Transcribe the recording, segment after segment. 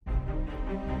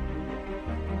Welcome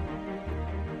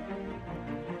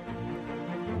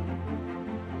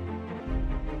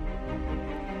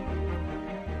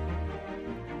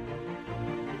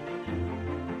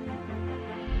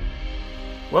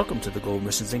to the Global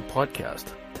Missions Inc. podcast.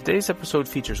 Today's episode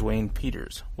features Wayne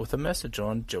Peters with a message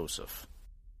on Joseph.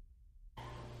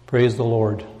 Praise the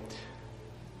Lord.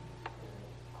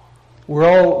 We're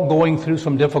all going through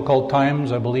some difficult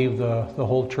times. I believe the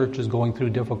whole church is going through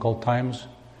difficult times.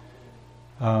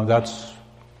 That's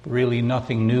really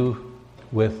nothing new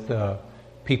with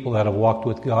people that have walked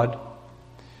with God.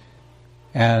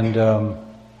 And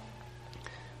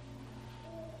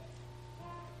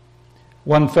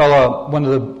one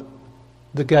of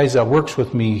the guys that works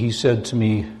with me, he said to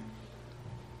me,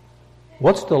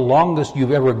 "What's the longest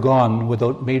you've ever gone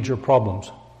without major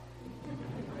problems?"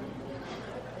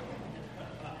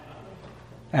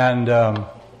 And, I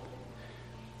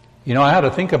had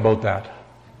to think about that.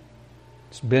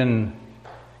 It's been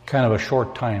kind of a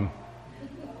short time.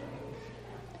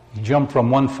 You jump from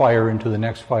one fire into the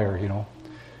next fire,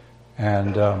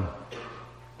 And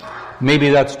maybe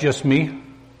that's just me.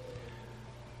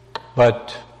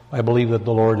 But I believe that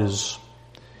the Lord has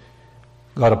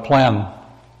got a plan.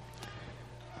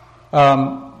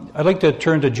 I'd like to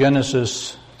turn to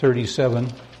Genesis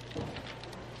 37.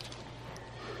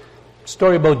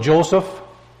 Story about Joseph.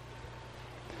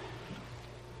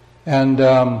 And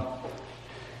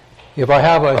if I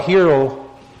have a hero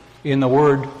in the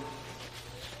Word,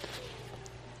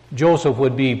 Joseph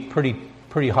would be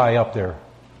pretty high up there.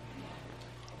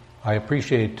 I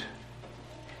appreciate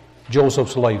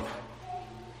Joseph's life.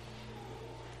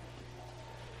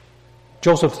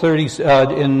 Joseph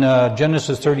in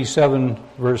Genesis 37,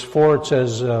 verse 4, it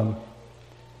says,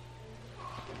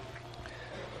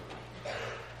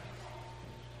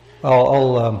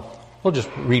 I'll just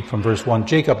read from verse 1.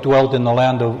 Jacob dwelt in the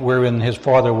land wherein his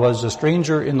father was a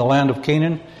stranger in the land of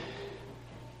Canaan.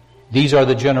 These are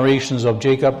the generations of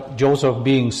Jacob. Joseph,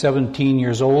 being 17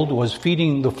 years old, was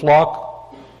feeding the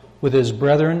flock with his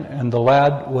brethren, and the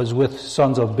lad was with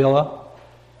sons of Bilhah,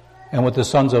 and with the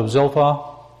sons of Zilpah,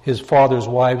 his father's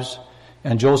wives,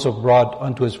 and Joseph brought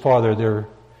unto his father their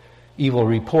evil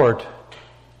report.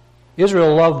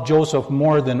 Israel loved Joseph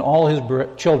more than all his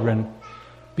children,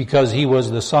 because he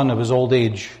was the son of his old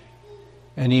age,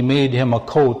 and he made him a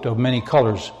coat of many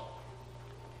colors.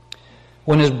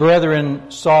 When his brethren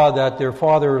saw that their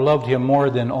father loved him more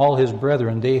than all his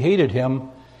brethren, they hated him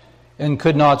and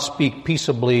could not speak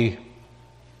peaceably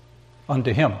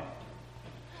unto him.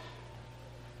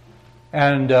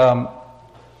 And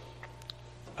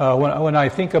when I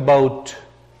think about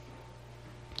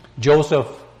Joseph,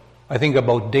 I think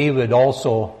about David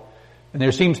also, and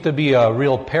there seems to be a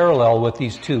real parallel with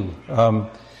these two.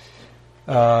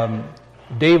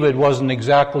 David wasn't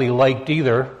exactly liked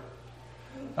either.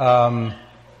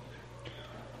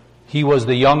 He was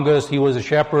the youngest, he was a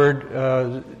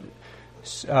shepherd.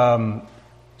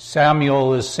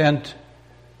 Samuel is sent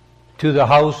to the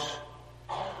house,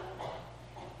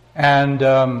 and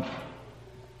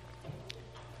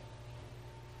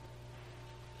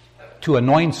to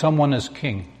anoint someone as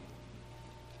king.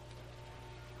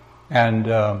 And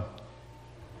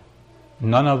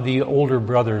none of the older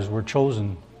brothers were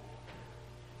chosen.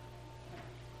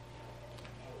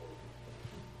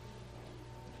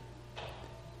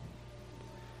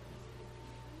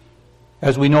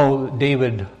 As we know,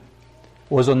 David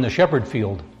was on the shepherd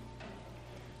field,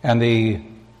 and they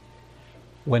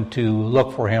went to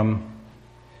look for him,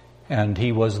 and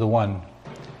he was the one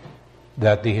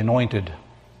that they anointed.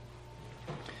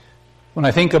 When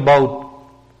I think about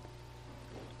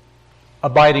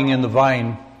abiding in the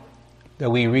vine that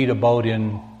we read about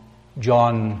in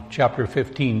John chapter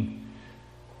 15,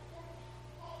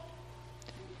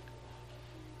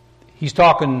 he's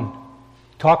talking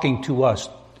to us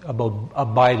about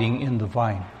abiding in the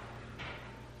vine.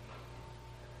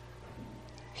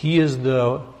 He is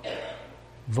the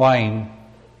vine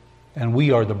and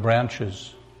we are the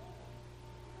branches.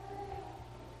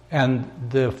 And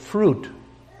the fruit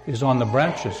is on the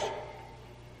branches.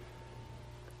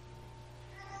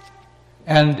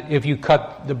 And if you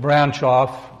cut the branch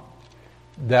off,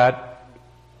 that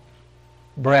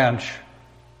branch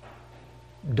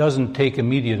doesn't take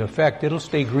immediate effect. It'll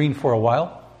stay green for a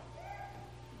while,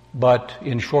 but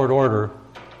in short order,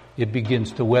 it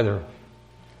begins to wither.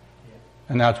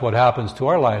 And that's what happens to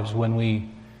our lives when we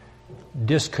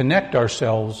disconnect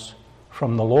ourselves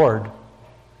from the Lord.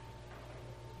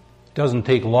 It doesn't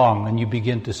take long, and you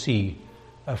begin to see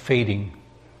a fading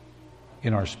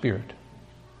in our spirit.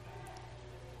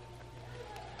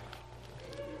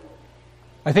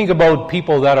 I think about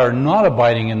people that are not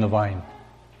abiding in the vine.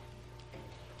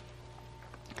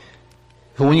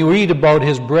 When you read about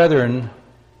his brethren,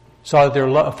 saw that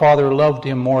their father loved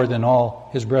him more than all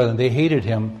his brethren. They hated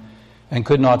him and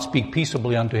could not speak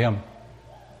peaceably unto him.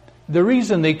 The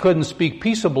reason they couldn't speak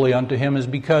peaceably unto him is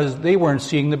because they weren't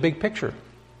seeing the big picture.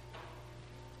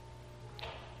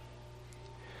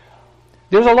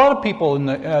 There's a lot of people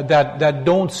that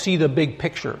don't see the big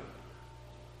picture.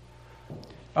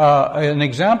 An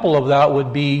example of that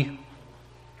would be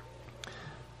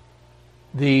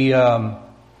the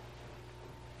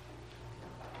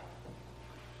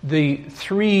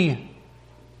three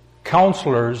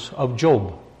counselors of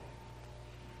Job.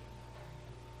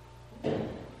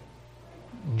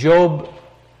 Job,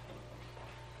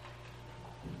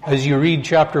 as you read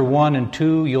chapter 1 and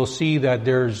 2, you'll see that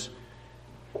there's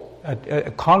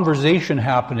a conversation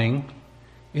happening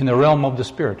in the realm of the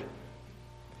Spirit,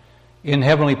 in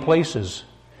heavenly places.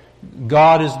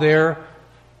 God is there.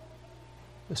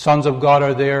 The sons of God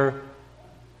are there.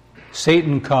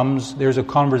 Satan comes. There's a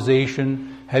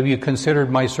conversation. Have you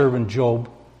considered my servant Job?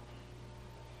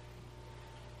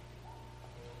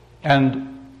 And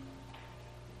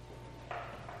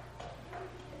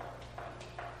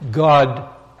God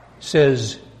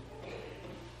says,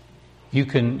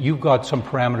 you've got some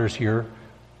parameters here,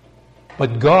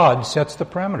 but God sets the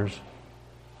parameters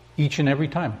each and every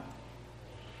time.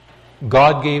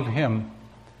 God gave him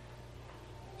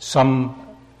some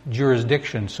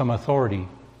jurisdiction, some authority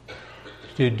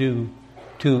to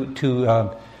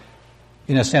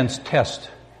in a sense, test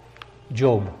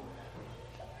Job.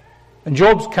 And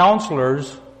Job's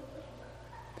counselors,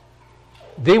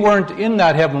 they weren't in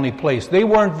that heavenly place. They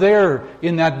weren't there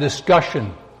in that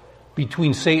discussion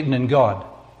between Satan and God.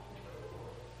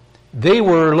 They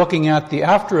were looking at the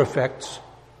after effects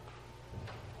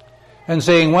and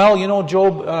saying, well,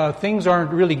 Job, things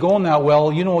aren't really going that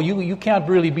well. You can't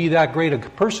really be that great a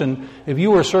person. If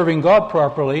you were serving God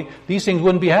properly, these things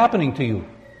wouldn't be happening to you.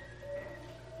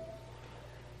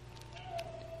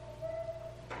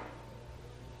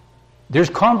 There's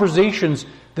conversations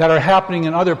that are happening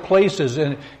in other places,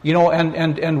 and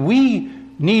we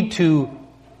need to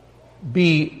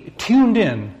be tuned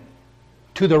in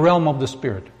to the realm of the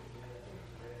Spirit.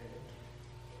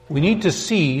 We need to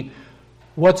see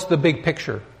what's the big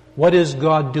picture. What is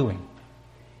God doing?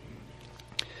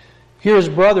 Here his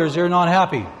brothers, they're not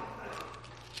happy.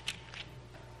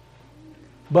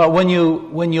 But when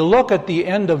you look at the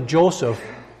end of Joseph,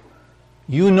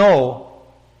 you know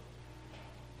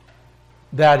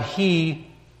that he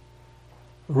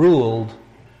ruled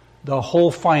the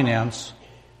whole finance,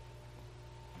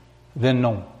 then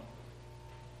no.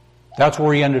 That's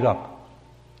where he ended up.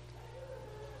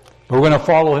 We're going to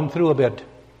follow him through a bit.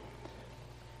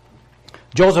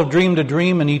 Joseph dreamed a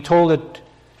dream, and he told it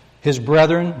his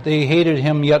brethren. They hated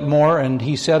him yet more, and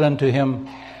he said unto them,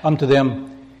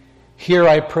 Hear,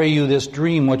 I pray you, this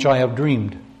dream which I have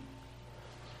dreamed.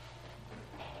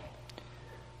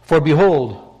 For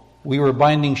behold, we were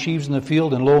binding sheaves in the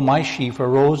field, and lo, my sheaf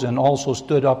arose and also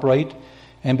stood upright.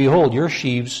 And behold, your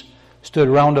sheaves stood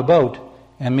round about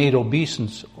and made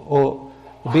obeisance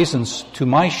to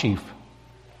my sheaf.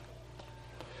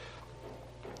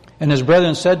 And his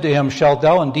brethren said to him, Shalt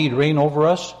thou indeed reign over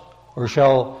us? Or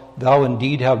shalt thou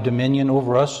indeed have dominion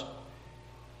over us?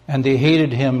 And they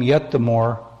hated him yet the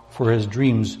more for his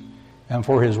dreams and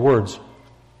for his words.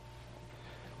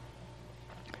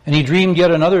 And he dreamed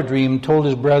yet another dream, told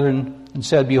his brethren, and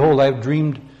said, Behold, I have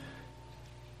dreamed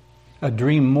a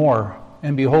dream more.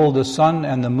 And behold, the sun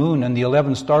and the moon and the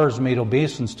 11 stars made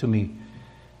obeisance to me.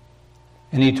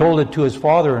 And he told it to his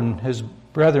father and his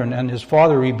brethren, and his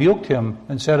father rebuked him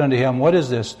and said unto him, What is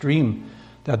this dream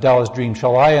that thou hast dreamed?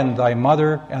 Shall I and thy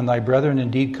mother and thy brethren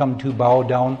indeed come to bow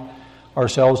down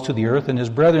ourselves to the earth? And his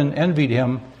brethren envied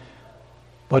him,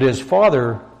 but his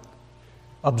father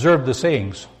observed the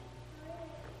sayings.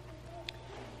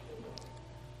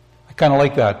 I kind of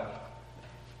like that.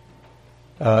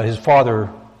 His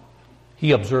father,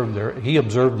 he observed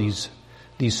these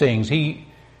sayings. He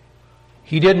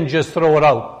didn't just throw it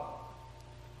out.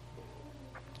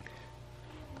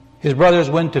 His brothers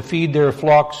went to feed their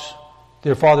flocks,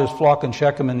 their father's flock in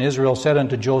Shechem, and Israel said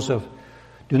unto Joseph,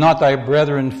 Do not thy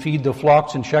brethren feed the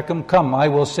flocks in Shechem? Come, I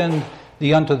will send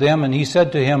thee unto them. And he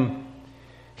said to him,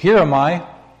 Here am I.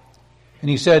 And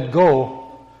he said,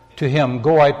 Go to him,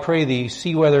 go, I pray thee,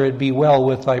 see whether it be well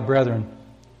with thy brethren,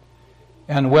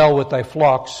 and well with thy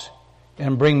flocks,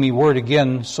 and bring me word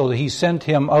again. So that he sent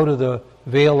him out of the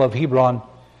vale of Hebron,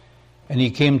 and he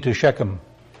came to Shechem.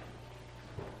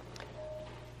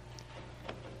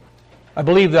 I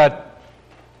believe that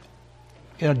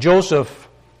Joseph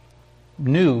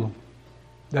knew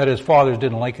that his fathers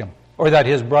didn't like him, or that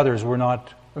his brothers were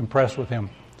not impressed with him.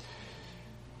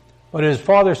 But his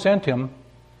father sent him,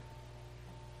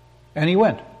 and he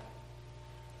went.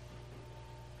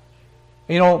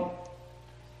 You know,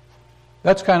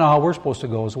 that's kind of how we're supposed to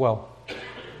go as well.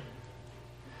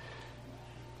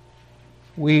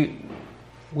 We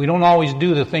don't always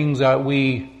do the things that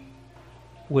we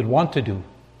would want to do.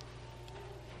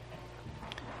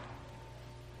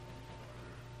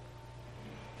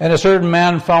 And a certain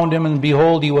man found him, and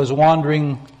behold, he was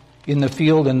wandering in the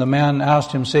field, and the man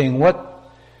asked him, saying, What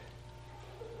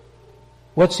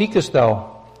seekest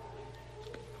thou?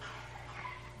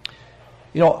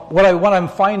 You know, what I'm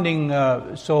finding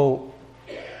so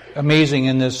amazing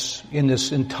in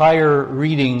this entire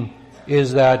reading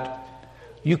is that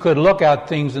you could look at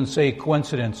things and say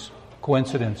coincidence,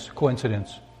 coincidence,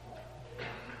 coincidence.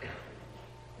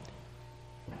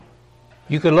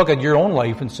 You could look at your own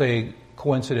life and say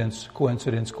coincidence,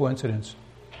 coincidence, coincidence.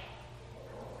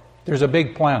 There's a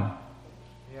big plan.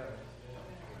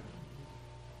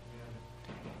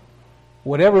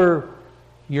 Whatever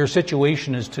your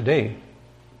situation is today,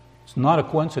 it's not a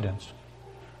coincidence.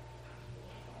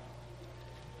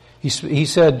 He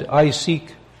said, I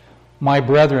seek my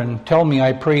brethren, tell me,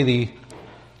 I pray thee,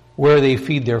 where they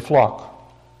feed their flock.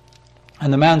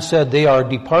 And the man said, They are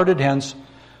departed hence,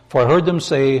 for I heard them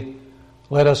say,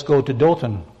 Let us go to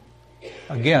Dothan.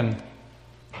 Again,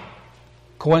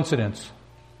 coincidence,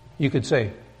 you could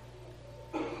say.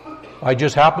 I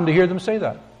just happened to hear them say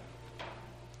that.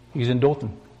 He's in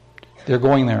Dothan. They're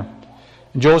going there.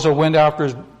 And Joseph went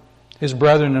after his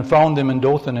brethren and found them in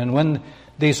Dothan. And when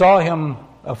they saw him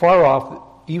afar off,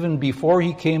 even before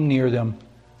he came near them,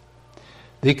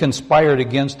 they conspired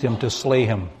against him to slay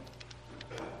him.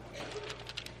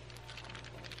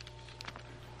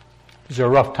 These are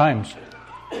rough times.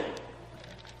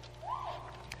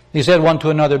 They said one to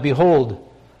another,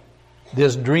 Behold,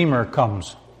 this dreamer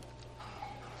comes.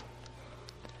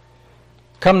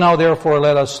 Come now, therefore,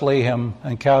 let us slay him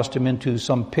and cast him into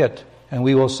some pit. And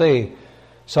we will say,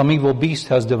 Some evil beast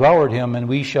has devoured him, and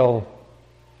we shall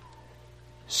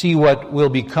see what will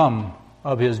become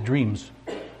of his dreams.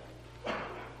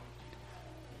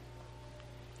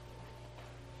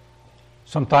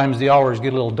 Sometimes the hours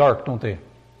get a little dark, don't they?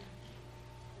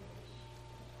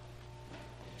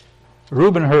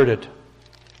 Reuben heard it,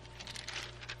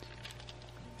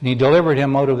 and he delivered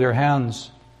him out of their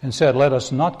hands and said, Let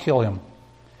us not kill him.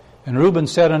 And Reuben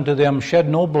said unto them, Shed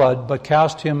no blood, but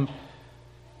cast him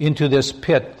into this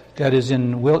pit that is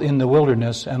in the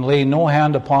wilderness, and lay no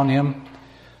hand upon him,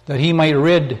 that he might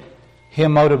rid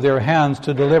him out of their hands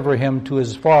to deliver him to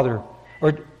his father,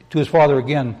 or to his father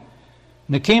again.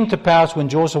 And it came to pass when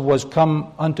Joseph was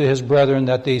come unto his brethren,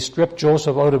 that they stripped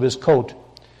Joseph out of his coat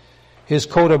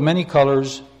of many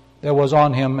colors that was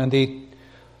on him, and they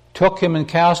took him and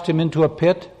cast him into a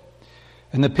pit,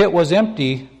 and the pit was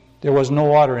empty, there was no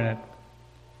water in it.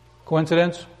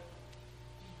 Coincidence?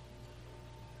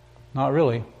 Not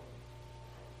really.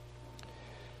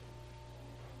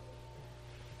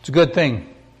 It's a good thing.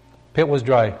 Pit was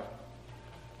dry.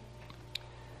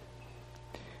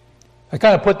 I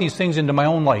kind of put these things into my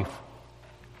own life.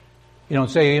 You know,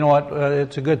 say, you know what,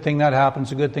 it's a good thing that happened,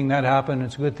 it's a good thing that happened,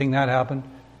 it's a good thing that happened.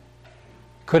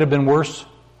 Could have been worse,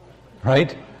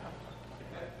 right?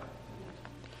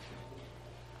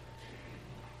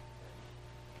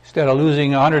 Instead of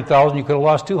losing 100,000, you could have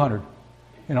lost 200,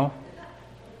 you know.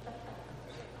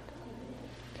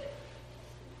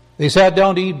 They sat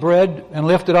down to eat bread and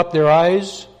lifted up their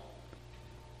eyes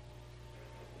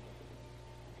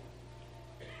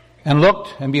and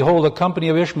looked, and behold, a company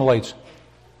of Ishmaelites.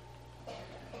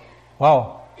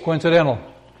 Wow, coincidental?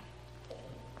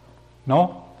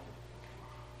 No?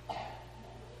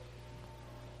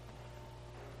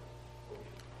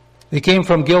 They came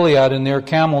from Gilead, and their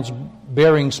camels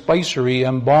bearing spicery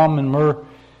and balm and myrrh,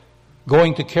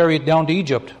 going to carry it down to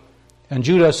Egypt. And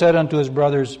Judah said unto his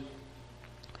brothers,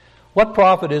 What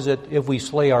profit is it if we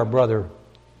slay our brother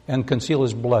and conceal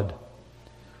his blood?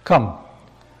 Come,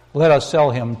 let us sell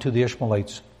him to the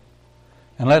Ishmaelites.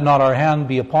 And let not our hand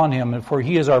be upon him, for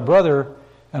he is our brother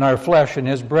and our flesh, and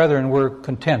his brethren were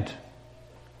content.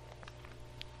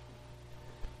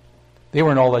 They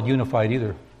weren't all that unified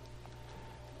either,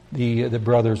 the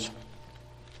brothers.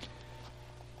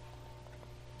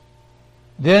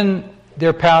 Then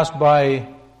there passed by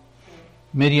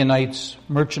Midianites,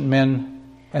 merchantmen,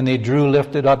 and they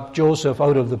lifted up Joseph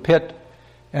out of the pit,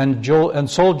 and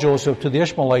sold Joseph to the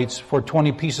Ishmaelites for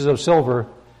 20 pieces of silver,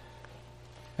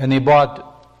 and they brought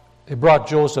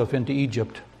Joseph into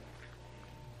Egypt.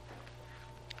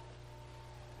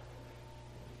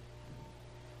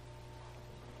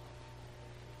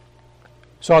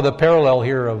 Saw the parallel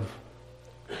here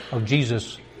of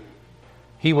Jesus.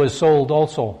 He was sold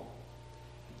also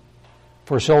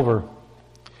for silver.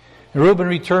 And Reuben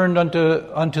returned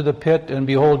unto the pit, and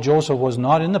behold, Joseph was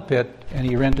not in the pit, and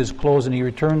he rent his clothes, and he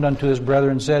returned unto his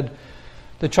brethren and said,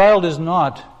 The child is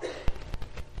not,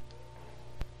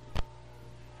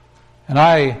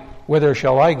 and whither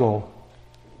shall I go?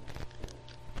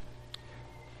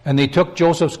 And they took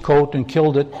Joseph's coat and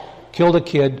killed a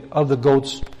kid of the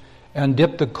goats, and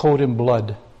dipped the coat in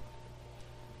blood.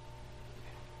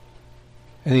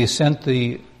 And they sent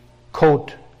the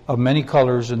coat of many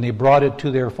colors, and they brought it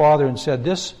to their father and said,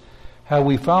 This have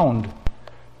we found.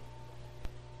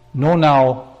 Know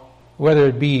now whether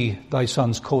it be thy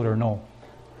son's coat or no.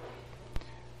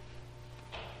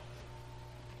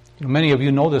 Many of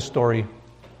you know this story.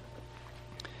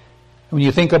 When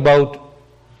you think about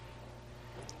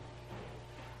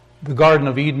the Garden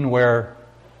of Eden, where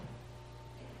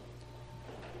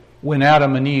when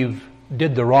Adam and Eve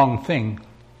did the wrong thing,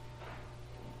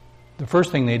 the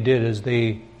first thing they did is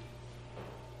they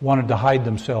wanted to hide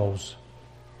themselves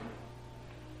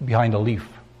behind a leaf.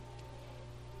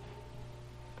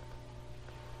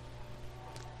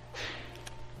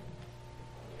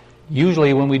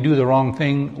 Usually when we do the wrong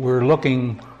thing, we're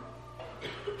looking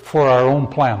for our own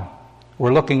plan.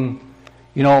 We're looking,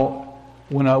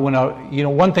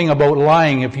 one thing about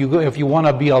lying, if you want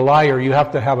to be a liar, you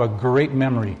have to have a great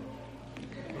memory.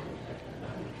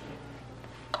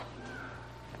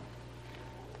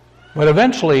 But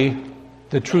eventually,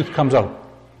 the truth comes out.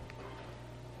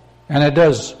 And it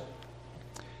does.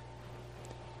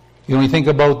 You think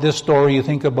about this story, you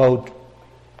think about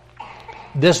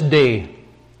this day.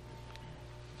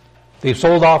 They've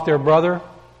sold off their brother.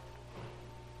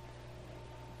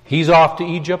 He's off to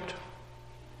Egypt.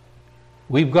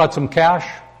 We've got some cash.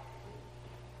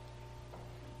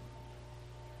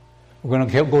 We're going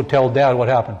to go tell Dad what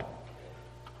happened.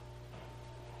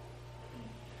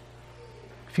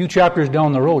 A few chapters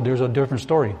down the road, there's a different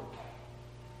story.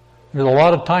 There's a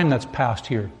lot of time that's passed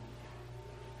here.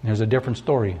 There's a different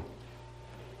story.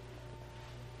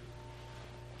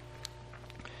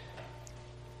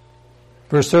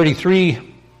 Verse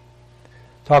 33,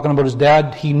 talking about his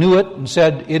dad, he knew it and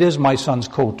said, It is my son's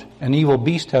coat. An evil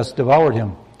beast has devoured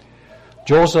him.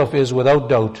 Joseph is without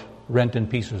doubt rent in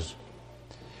pieces.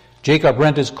 Jacob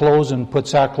rent his clothes and put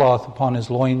sackcloth upon his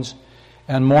loins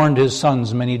and mourned his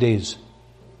sons many days.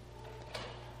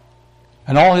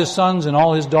 And all his sons and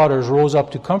all his daughters rose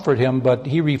up to comfort him, but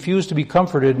he refused to be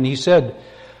comforted, and he said,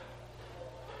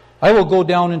 I will go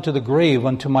down into the grave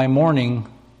unto my mourning.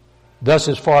 Thus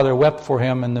his father wept for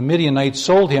him, and the Midianites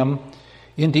sold him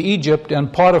into Egypt,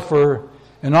 and Potiphar,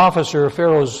 an officer of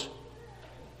Pharaoh's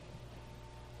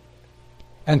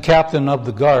and captain of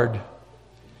the guard.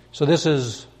 So this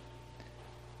is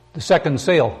the second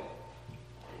sale.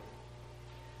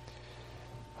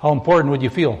 How important would you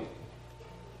feel?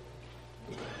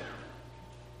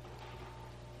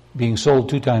 Being sold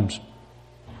 2 times.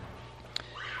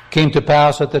 Came to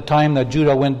pass at the time that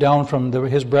Judah went down from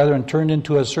his brethren, turned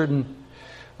into a certain...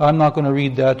 I'm not going to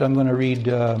read that. I'm going to read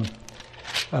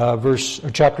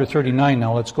chapter 39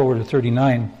 now. Let's go over to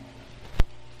 39.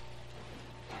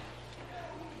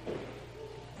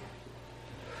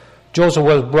 Joseph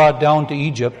was brought down to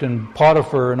Egypt, and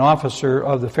Potiphar, an officer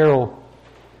of the Pharaoh,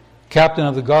 captain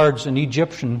of the guards, an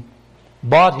Egyptian,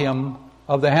 bought him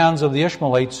of the hands of the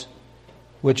Ishmaelites,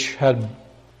 which had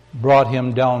brought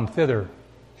him down thither.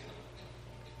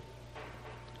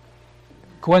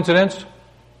 Coincidence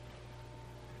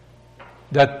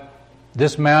that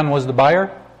this man was the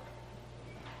buyer?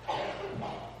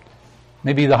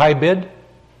 Maybe the high bid?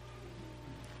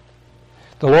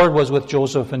 The Lord was with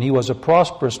Joseph, and he was a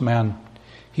prosperous man.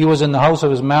 He was in the house of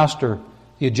his master,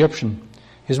 the Egyptian.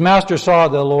 His master saw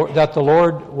that the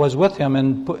Lord was with him,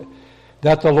 and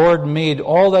that the Lord made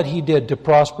all that he did to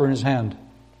prosper in his hand.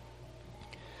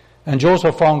 And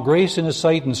Joseph found grace in his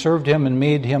sight and served him and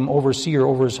made him overseer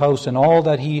over his house and all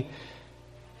that he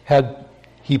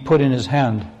put in his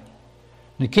hand.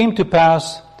 And it came to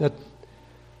pass that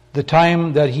the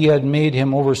time that he had made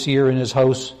him overseer in his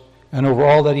house and over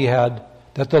all that he had,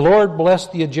 that the Lord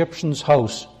blessed the Egyptian's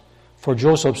house for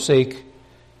Joseph's sake,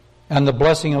 and the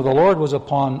blessing of the Lord was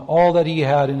upon all that he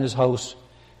had in his house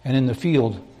and in the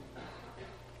field.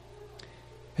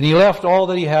 And he left all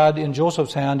that he had in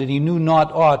Joseph's hand, and he knew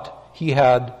not aught he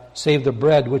had, save the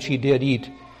bread which he did eat.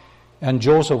 And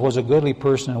Joseph was a goodly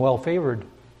person and well favored.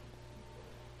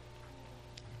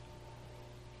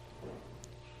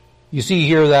 You see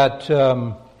here that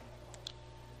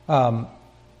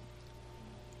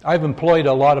I've employed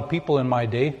a lot of people in my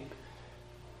day,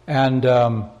 and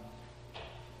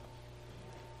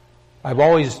I've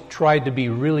always tried to be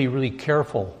really, really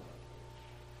careful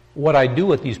what I do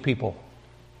with these people.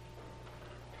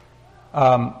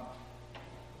 When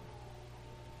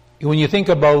you think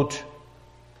about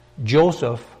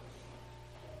Joseph,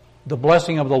 the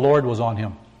blessing of the Lord was on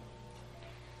him.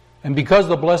 And because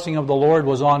the blessing of the Lord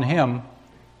was on him,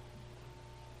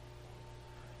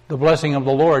 the blessing of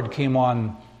the Lord came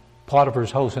on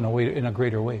Potiphar's house in a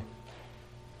greater way.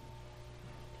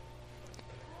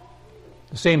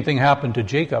 The same thing happened to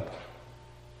Jacob.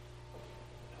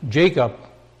 Jacob,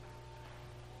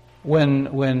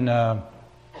 when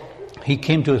he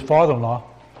came to his father-in-law,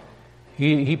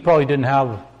 he probably didn't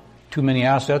have too many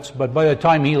assets, but by the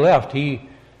time he left, he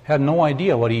had no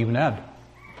idea what he even had.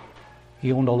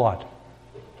 He owned a lot.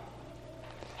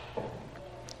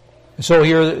 So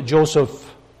here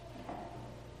Joseph,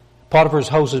 Potiphar's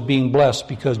house is being blessed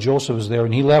because Joseph is there,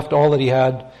 and he left all that he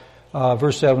had.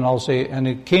 Verse 7, I'll say, and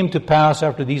it came to pass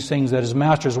after these things that his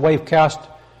master's wife cast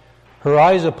her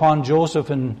eyes upon Joseph,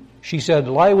 and she said,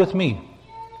 Lie with me.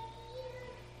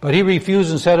 But he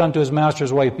refused and said unto his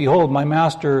master's wife, Behold, my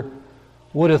master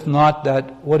wotteth not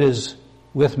that what is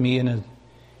with me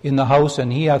in the house,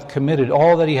 and he hath committed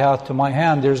all that he hath to my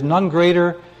hand. There's none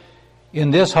greater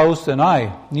in this house than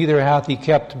I, neither hath he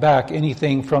kept back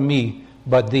anything from me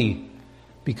but thee,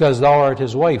 because thou art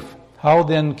his wife. How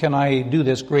then can I do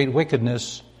this great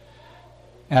wickedness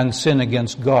and sin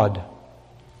against God?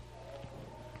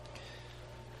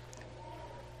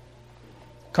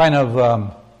 Kind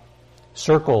of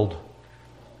circled.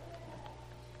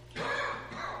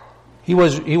 He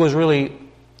was really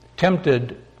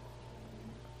tempted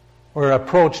or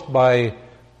approached by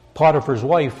Potiphar's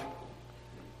wife,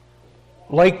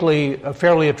 likely a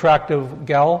fairly attractive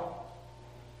gal.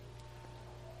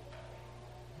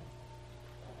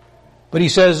 But he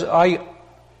says,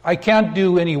 I can't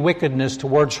do any wickedness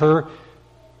towards her.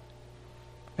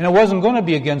 And it wasn't going to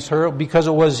be against her because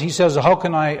it was, he says, how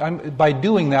can by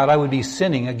doing that, I would be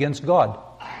sinning against God.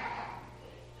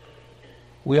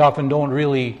 We often don't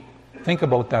really think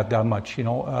about that much,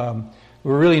 We're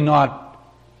really not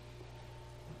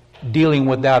dealing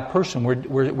with that person.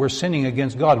 We're sinning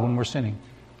against God when we're sinning.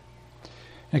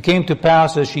 And it came to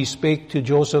pass as she spake to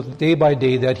Joseph day by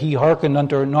day that he hearkened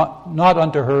unto her, not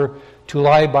unto her to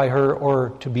lie by her or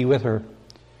to be with her.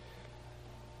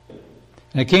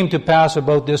 And it came to pass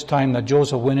about this time that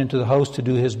Joseph went into the house to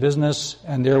do his business,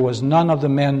 and there was none of the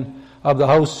men of the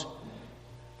house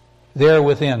there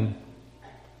within.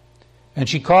 And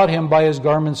she caught him by his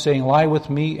garments, saying, Lie with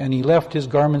me. And he left his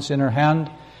garments in her hand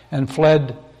and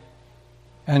fled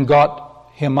and got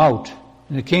him out.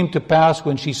 And it came to pass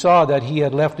when she saw that he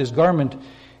had left his garment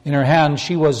in her hand,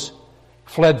 she was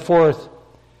fled forth,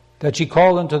 that she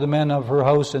called unto the men of her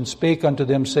house and spake unto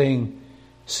them, saying,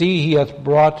 See, he hath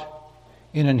brought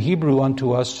in an Hebrew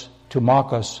unto us to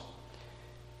mock us.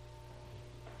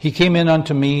 He came in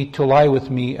unto me to lie with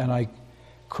me, and I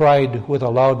cried with a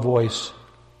loud voice.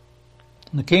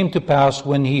 And it came to pass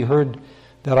when he heard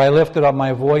that I lifted up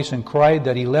my voice and cried,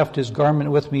 that he left his garment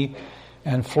with me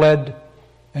and fled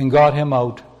and got him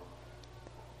out.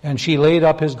 And she laid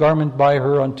up his garment by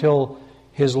her until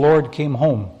his Lord came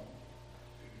home.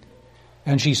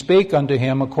 And she spake unto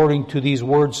him according to these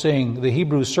words, saying, The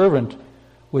Hebrew servant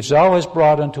which thou hast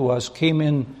brought unto us came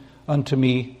in unto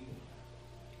me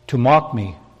to mock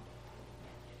me.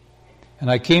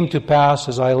 And I came to pass,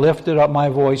 as I lifted up my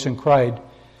voice and cried,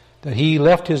 that he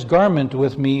left his garment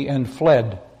with me and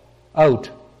fled out.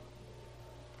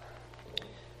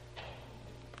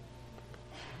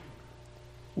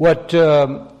 What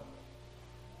I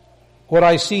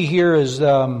see here is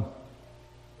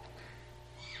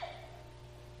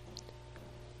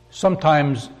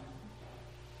sometimes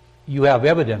you have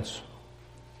evidence.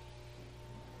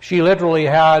 She literally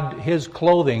had his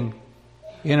clothing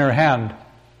in her hand.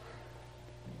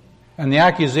 And the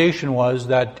accusation was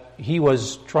that he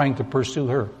was trying to pursue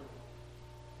her.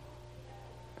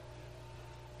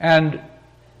 And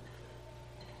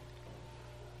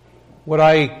what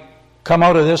I come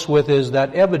out of this with is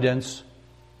that evidence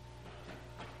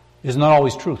is not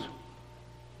always truth.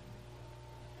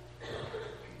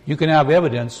 You can have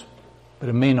evidence, but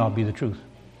it may not be the truth.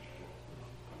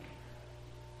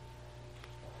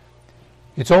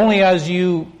 It's only as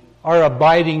you are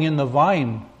abiding in the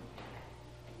vine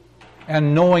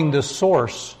and knowing the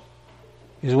source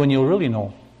is when you'll really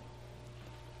know.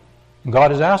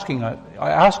 God is asking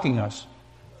us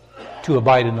to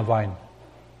abide in the vine.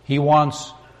 He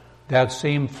wants that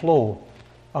same flow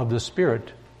of the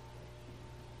Spirit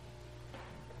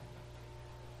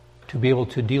to be able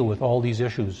to deal with all these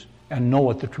issues and know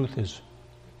what the truth is.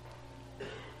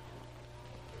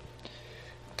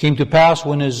 Came to pass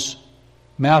when his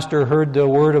master heard the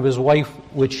word of his wife,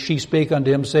 which she spake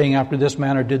unto him, saying, After this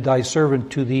manner did thy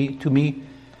servant to me,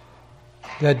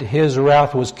 that his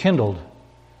wrath was kindled.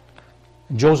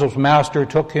 And Joseph's master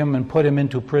took him and put him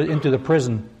into the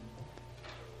prison,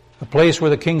 the place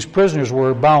where the king's prisoners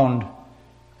were bound,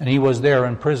 and he was there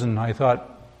in prison. I thought,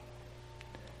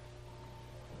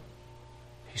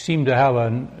 he seemed to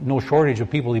have no shortage of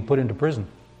people he put into prison.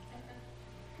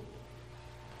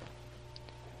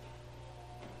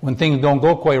 When things don't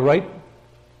go quite right,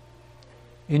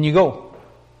 in you go.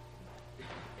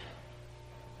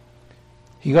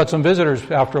 He got some visitors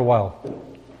after a while.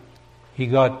 He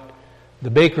got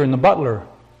the baker and the butler.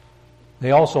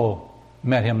 They also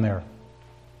met him there.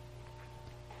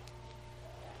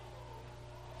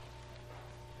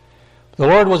 The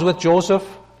Lord was with Joseph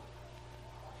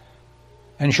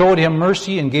and showed him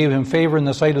mercy and gave him favor in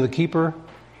the sight of the keeper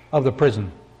of the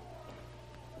prison.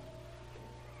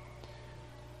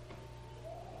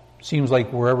 Seems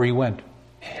like wherever he went,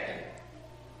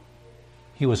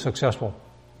 he was successful.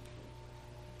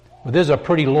 But this is a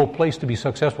pretty low place to be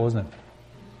successful, isn't it?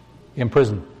 In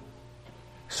prison.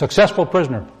 Successful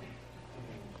prisoner.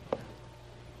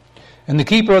 And the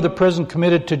keeper of the prison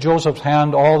committed to Joseph's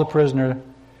hand all the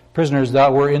prisoners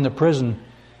that were in the prison.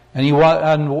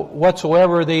 And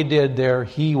whatsoever they did there,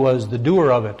 he was the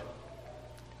doer of it.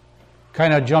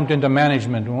 Kind of jumped into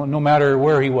management, no matter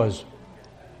where he was.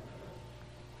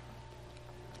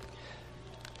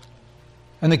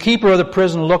 And the keeper of the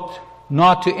prison looked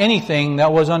not to anything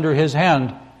that was under his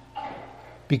hand,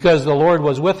 because the Lord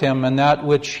was with him, and that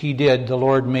which he did, the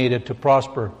Lord made it to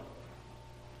prosper.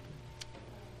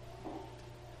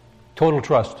 Total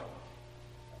trust.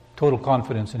 Total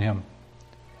confidence in him.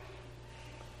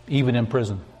 Even in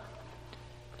prison.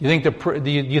 Do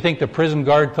you think the prison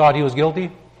guard thought he was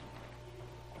guilty?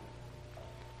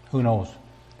 Who knows?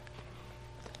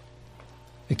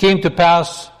 It came to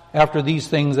pass after these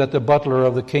things that the butler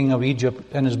of the king of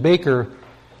Egypt and his baker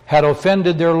had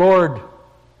offended their lord,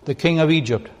 the king of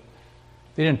Egypt.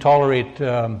 They didn't tolerate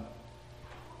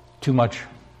too much.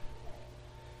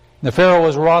 The Pharaoh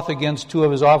was wroth against two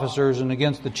of his officers and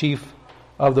against the chief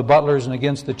of the butlers and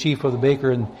against the chief of the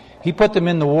baker, and he put them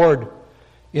in the ward,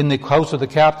 in the house of the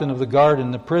captain of the guard,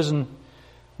 in the prison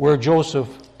where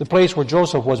the place where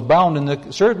Joseph was bound.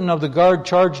 And certain of the guard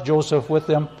charged Joseph with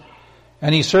them,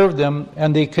 and he served them,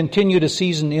 and they continued a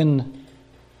season in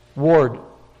ward.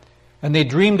 And they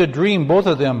dreamed a dream, both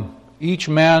of them, each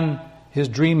man his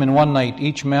dream in one night,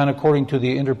 each man according to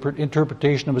the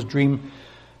interpretation of his dream,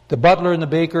 the butler and the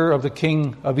baker of the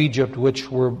king of Egypt, which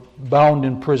were bound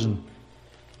in prison.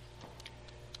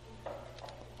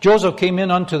 Joseph came in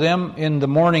unto them in the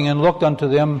morning and looked unto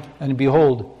them, and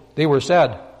behold, they were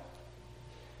sad.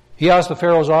 He asked the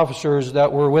Pharaoh's officers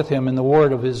that were with him in the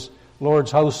ward of his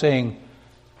Lord's house, saying,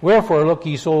 Wherefore look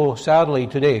ye so sadly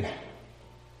today?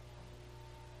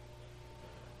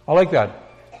 I like that.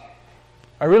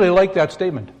 I really like that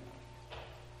statement.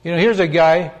 You know, here's a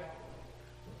guy,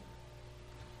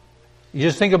 you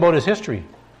just think about his history.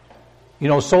 You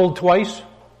know, sold twice,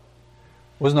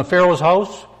 was in the Pharaoh's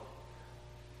house.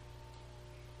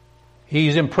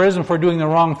 He's in prison for doing the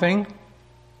wrong thing.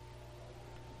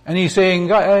 And he's saying,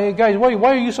 guys, why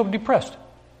are you so depressed?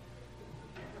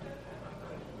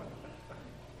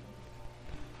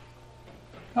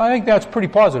 I think that's pretty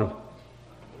positive.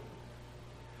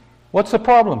 What's the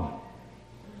problem?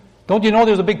 Don't you know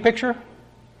there's a big picture?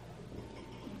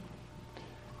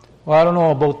 Well, I don't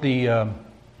know about the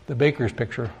baker's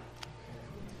picture.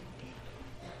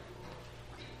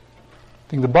 I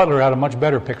think the butler had a much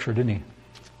better picture, didn't he?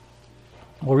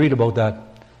 We'll read about that.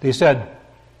 They said,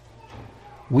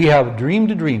 We have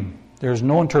dreamed a dream. There's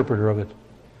no interpreter of it.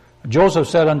 Joseph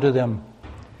said unto them,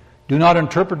 Do not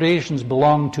interpretations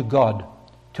belong to God?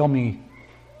 Tell me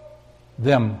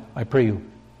them, I pray you.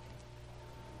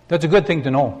 That's a good thing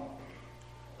to know.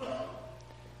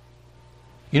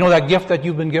 You know that gift that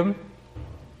you've been given?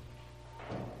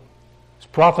 It's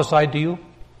prophesied to you.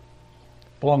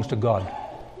 Belongs to God.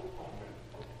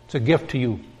 It's a gift to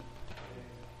you.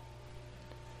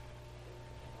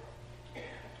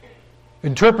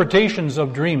 Interpretations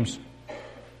of dreams,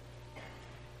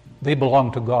 they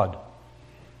belong to God.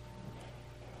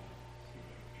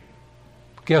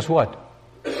 Guess what?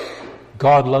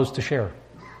 God loves to share.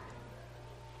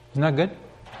 Isn't that good?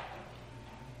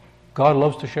 God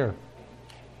loves to share.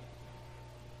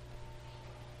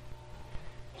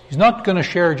 He's not going to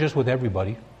share just with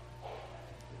everybody.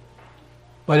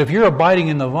 But if you're abiding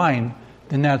in the vine,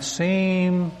 then that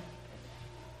same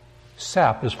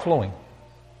sap is flowing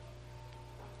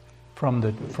from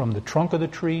the trunk of the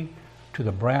tree to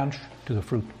the branch, to the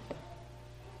fruit.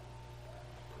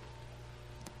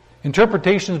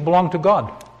 Interpretations belong to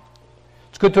God.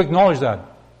 It's good to acknowledge that.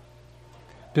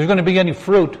 If there's going to be any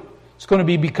fruit, it's going to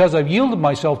be because I've yielded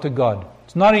myself to God.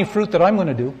 It's not any fruit that I'm going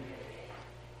to do.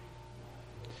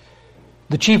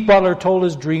 The chief butler told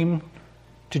his dream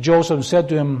to Joseph and said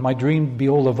to him, "My dream,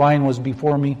 behold, the vine was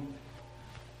before me."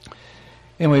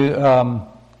 Anyway,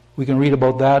 we can read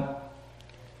about that.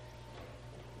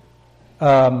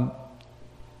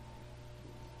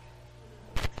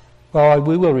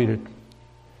 We will read it.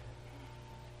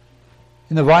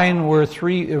 In the vine were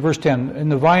verse 10, in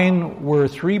the vine were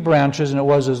 3 branches, and it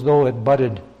was as though it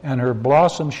budded, and her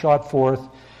blossoms shot forth,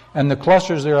 and the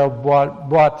clusters thereof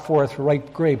brought forth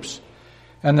ripe grapes.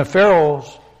 And the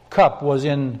Pharaoh's cup was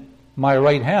in my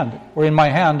right hand, or in my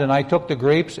hand, and I took the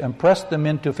grapes and pressed them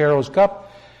into Pharaoh's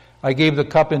cup. I gave the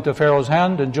cup into Pharaoh's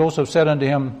hand, and Joseph said unto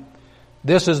him,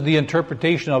 this is the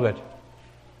interpretation of it.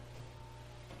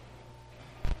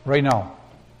 Right now.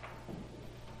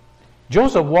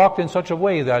 Joseph walked in such a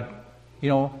way that, he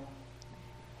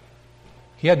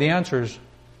had the answers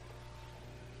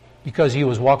because he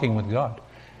was walking with God.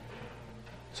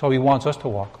 So he wants us to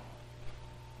walk.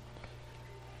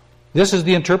 This is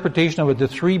the interpretation of it. The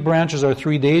 3 branches are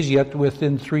 3 days, yet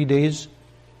within 3 days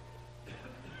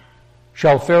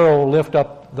shall Pharaoh lift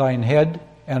up thine head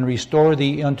and restore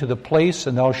thee unto the place,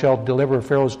 and thou shalt deliver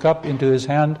Pharaoh's cup into his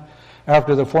hand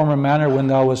after the former manner when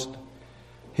thou wast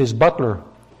his butler.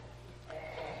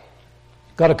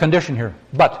 Got a condition here.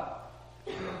 But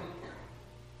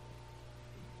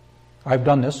I've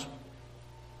done this.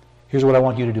 Here's what I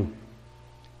want you to do.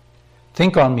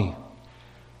 Think on me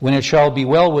when it shall be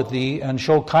well with thee, and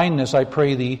show kindness, I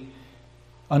pray thee,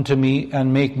 unto me,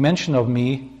 and make mention of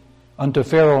me unto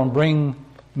Pharaoh, and bring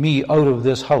me out of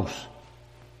this house.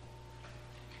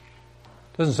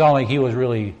 Doesn't sound like he was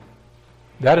really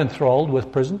that enthralled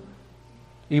with prison,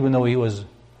 even though he was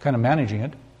kind of managing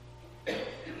it.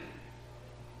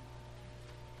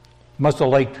 Must have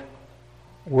liked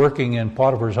working in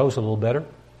Potiphar's house a little better.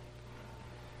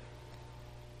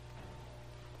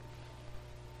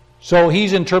 So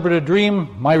he's interpreted a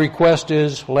dream. My request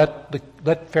is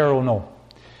let Pharaoh know.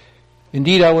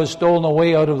 Indeed, I was stolen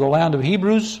away out of the land of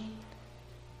Hebrews,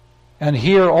 and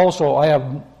here also I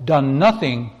have done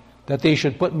nothing that they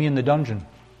should put me in the dungeon.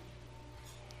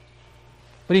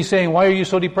 But he's saying, why are you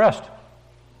so depressed?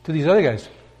 To these other guys.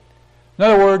 In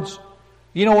other words,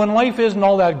 when life isn't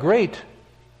all that great,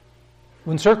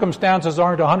 when circumstances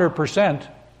aren't 100%,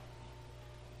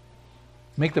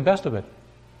 make the best of it.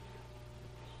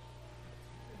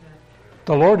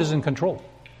 The Lord is in control.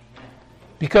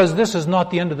 Because this is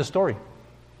not the end of the story.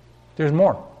 There's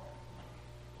more.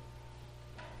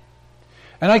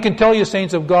 And I can tell you,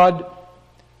 saints of God,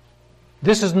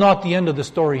 this is not the end of the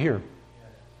story here.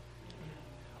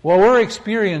 What we're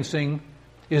experiencing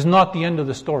is not the end of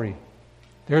the story.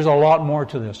 There's a lot more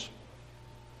to this.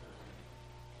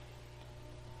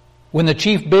 When the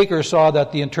chief baker saw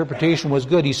that the interpretation was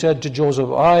good, he said to Joseph,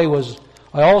 I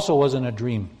also was in a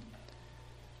dream.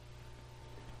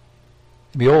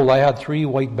 Behold, I had 3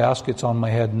 white baskets on my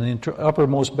head. In the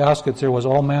uppermost baskets there was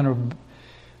all manner of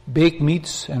baked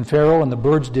meats, and Pharaoh and the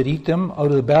birds did eat them out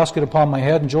of the basket upon my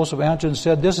head. And Joseph answered and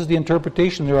said, this is the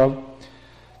interpretation thereof.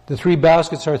 The 3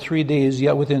 baskets are 3 days,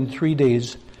 yet within 3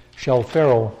 days shall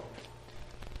Pharaoh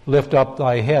lift up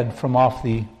thy head from off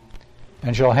thee,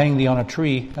 and shall hang thee on a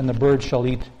tree, and the birds shall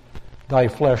eat thy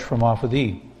flesh from off of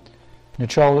thee. And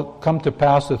it shall come to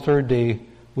pass the 3rd day,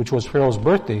 which was Pharaoh's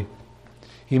birthday,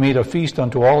 he made a feast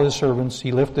unto all his servants.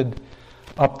 He lifted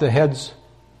up the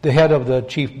head of the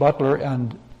chief butler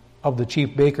and of the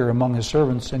chief baker among his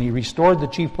servants, and he restored the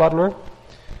chief butler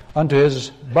unto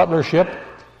his butlership,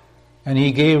 and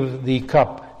he gave the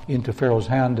cup into Pharaoh's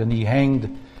hand, and he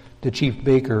hanged the chief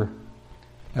baker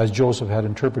as Joseph had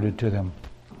interpreted to them.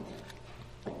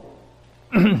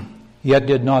 Yet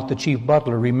did not the chief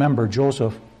butler remember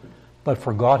Joseph, but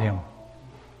forgot him.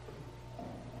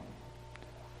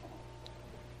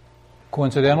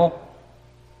 Coincidental?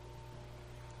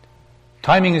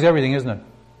 Timing is everything, isn't it?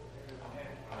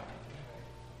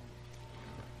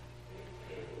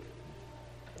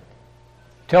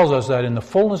 Tells us that in the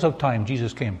fullness of time,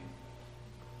 Jesus came.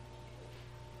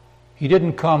 He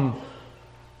didn't come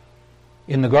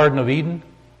in the Garden of Eden.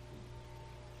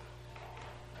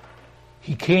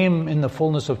 He came in the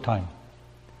fullness of time.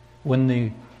 When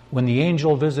the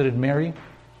angel visited Mary,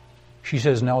 she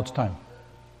says, now it's time.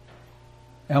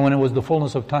 And when it was the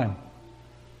fullness of time,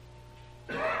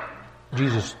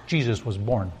 Jesus was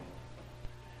born.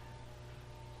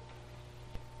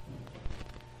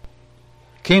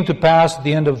 Came to pass at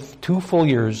the end of 2 full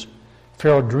years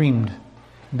Pharaoh dreamed.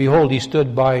 Behold, he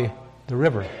stood by the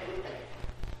river.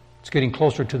 It's getting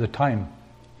closer to the time.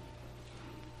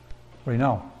 Right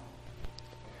now.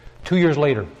 2 years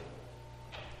later,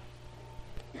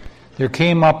 there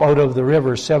came up out of the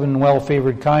river 7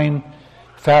 well-favored kine,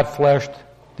 fat-fleshed.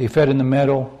 They fed in the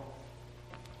meadow.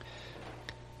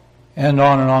 And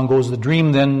on goes the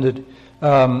dream then.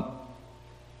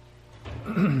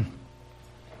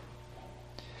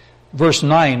 Verse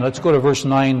 9, let's go to verse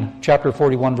 9, chapter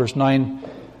 41, verse 9.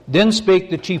 Then spake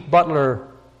the chief butler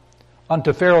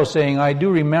unto Pharaoh, saying, I do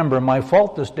remember my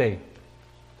fault this day.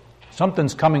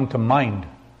 Something's coming to mind.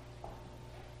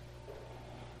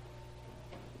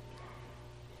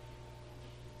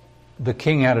 The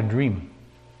king had a dream.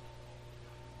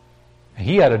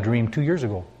 He had a dream 2 years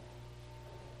ago.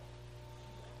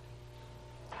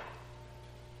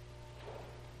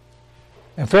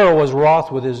 And Pharaoh was wroth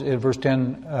with his, verse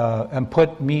 10, and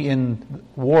put me in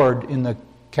ward in the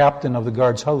captain of the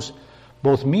guard's house,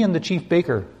 both me and the chief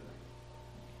baker.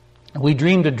 We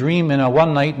dreamed a dream in a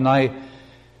one night,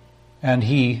 and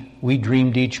we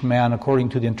dreamed each man according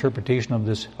to the interpretation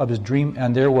of his dream.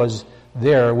 And there was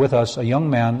there with us a young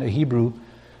man, a Hebrew,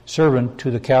 servant to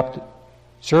the captain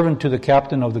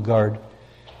of the guard.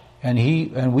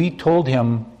 And we told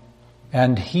him,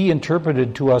 and he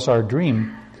interpreted to us our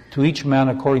dream. To each man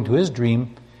according to his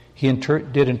dream, he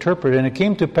did interpret. And it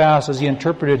came to pass as he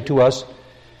interpreted to us,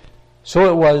 so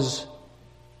it was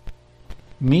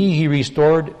me he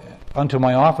restored unto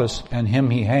my office, and him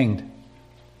he hanged.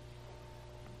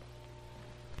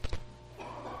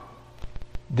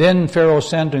 Then Pharaoh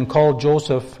sent and called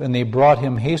Joseph, and they brought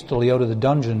him hastily out of the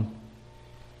dungeon.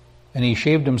 And he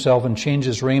shaved himself and changed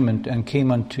his raiment, and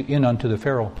came in unto the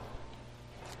Pharaoh.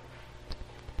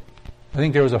 I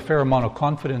think there was a fair amount of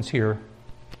confidence here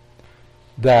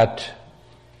that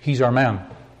he's our man.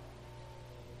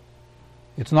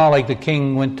 It's not like the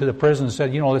king went to the prison and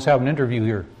said, let's have an interview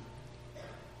here.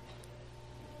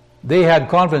 They had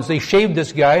confidence. They shaved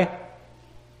this guy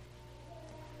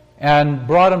and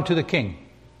brought him to the king.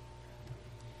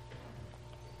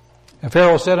 And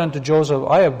Pharaoh said unto Joseph,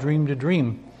 I have dreamed a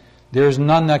dream. There is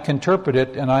none that can interpret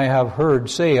it, and I have heard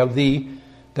say of thee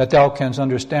that thou canst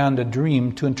understand a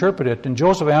dream to interpret it. And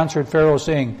Joseph answered Pharaoh,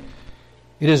 saying,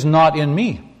 It is not in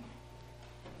me.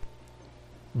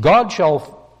 God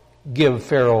shall give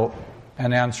Pharaoh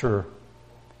an answer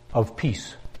of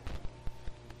peace.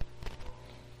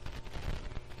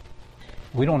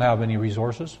 We don't have any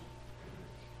resources.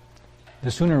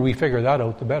 The sooner we figure that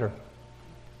out, the better.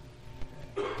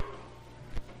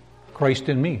 Christ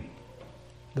in me,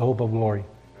 the hope of glory.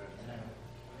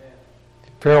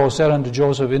 Pharaoh said unto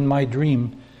Joseph, In my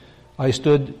dream I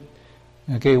stood.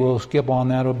 Okay, we'll skip on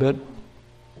that a bit.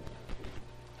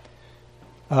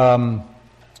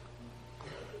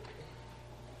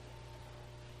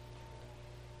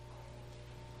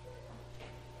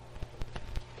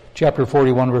 Chapter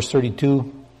 41, verse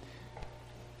 32.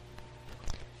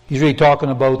 He's really talking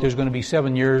about there's going to be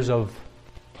 7 years of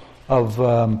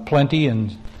plenty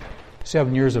and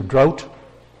 7 years of drought.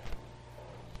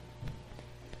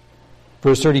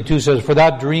 Verse 32 says, For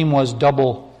that dream was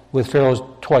double with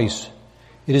Pharaoh twice.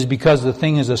 It is because the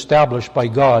thing is established by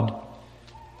God,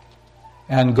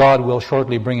 and God will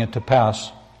shortly bring it to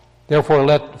pass. Therefore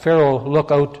let Pharaoh look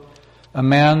out a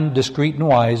man discreet and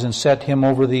wise, and set him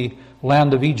over the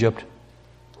land of Egypt.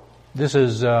 This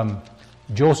is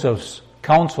Joseph's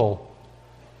counsel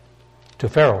to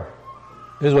Pharaoh.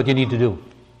 This is what you need to do.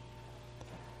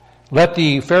 Let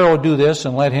the Pharaoh do this,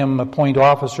 and let him appoint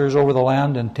officers over the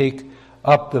land, and take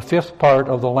up the 5th part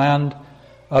of the land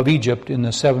of Egypt in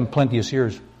the 7 plenteous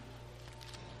years.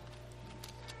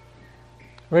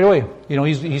 Right away,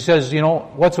 he says,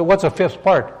 what's a 5th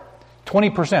part?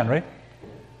 20%, right?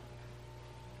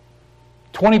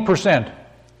 20%.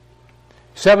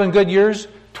 7 good years,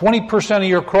 20% of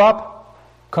your crop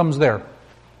comes there.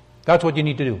 That's what you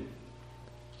need to do.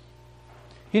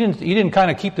 He didn't kind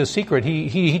of keep the secret.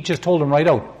 He just told him right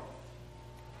out.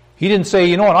 He didn't say,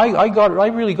 you know what, I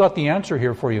really got the answer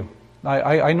here for you.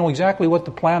 I know exactly what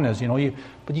the plan is,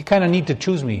 but you kind of need to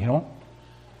choose me,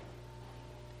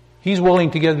 He's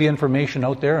willing to get the information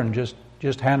out there and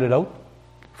just hand it out,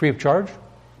 free of charge.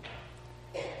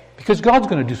 Because God's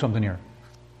going to do something here.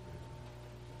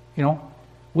 We don't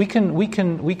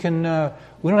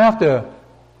have to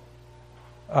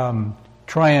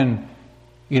try and,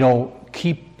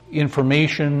 keep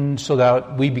information so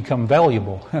that we become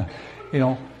valuable,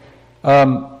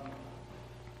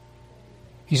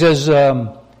 He says,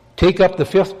 take up the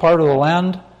 5th part of the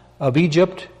land of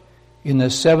Egypt in the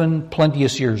 7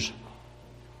 plenteous years.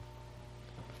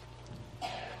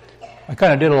 I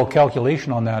kind of did a little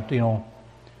calculation on that,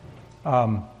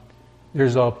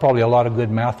 there's probably a lot of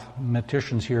good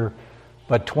mathematicians here,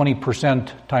 but 20%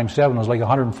 times 7 was like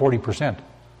 140%.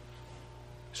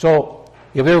 So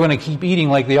if they were going to keep eating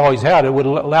like they always had, it would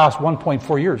last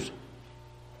 1.4 years.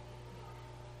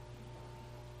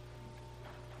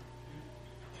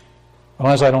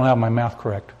 Unless I don't have my math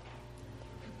correct.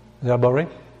 Is that about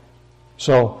right?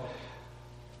 So,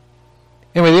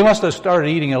 anyway, they must have started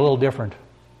eating a little different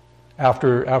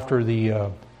after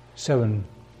the 7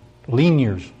 lean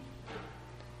years.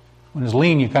 When it's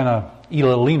lean, you kind of eat a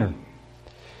little leaner.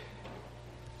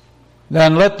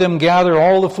 Then let them gather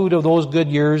all the food of those good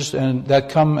years and that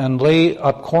come and lay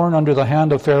up corn under the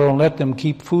hand of Pharaoh, and let them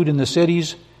keep food in the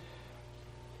cities,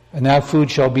 and that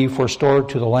food shall be for store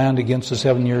to the land against the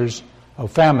 7 years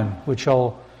of famine, which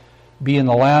shall be in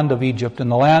the land of Egypt,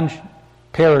 and the land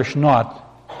perish not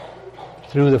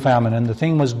through the famine. And the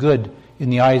thing was good in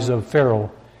the eyes of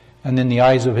Pharaoh and in the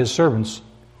eyes of his servants.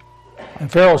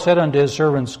 And Pharaoh said unto his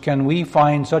servants, can we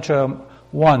find such a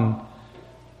one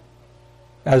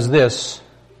as this,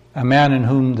 a man in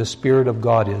whom the Spirit of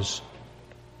God is?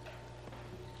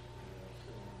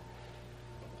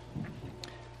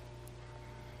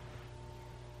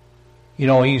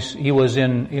 He was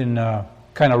in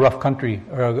kind of rough country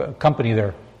or company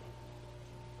there.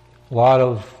 A lot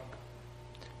of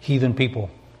heathen people.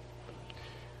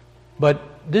 But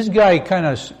this guy kind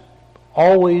of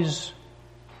always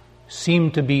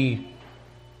seemed to be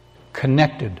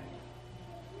connected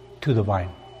to the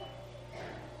vine.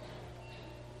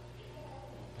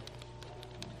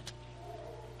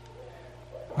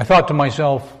 I thought to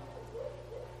myself,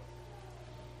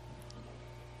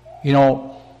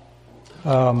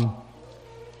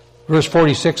 verse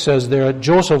 46 says there,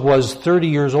 Joseph was 30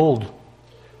 years old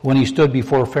when he stood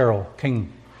before Pharaoh,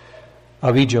 king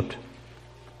of Egypt.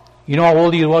 You know how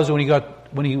old he was when he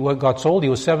got sold? He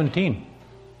was 17.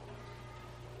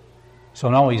 So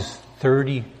now he's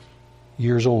 30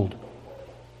 years old.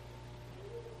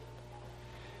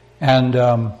 And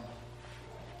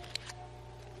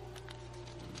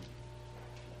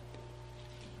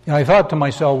I thought to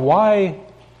myself, why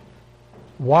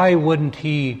wouldn't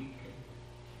he?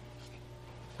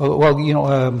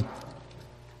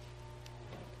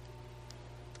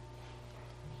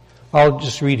 I'll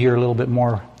just read here a little bit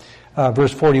more.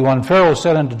 Verse 41, Pharaoh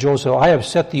said unto Joseph, I have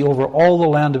set thee over all the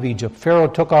land of Egypt. Pharaoh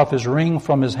took off his ring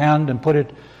from his hand and put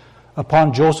it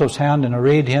upon Joseph's hand, and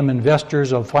arrayed him in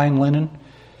vestures of fine linen,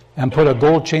 and put a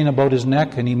gold chain about his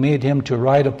neck, and he made him to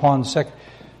ride upon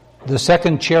the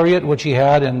second chariot which he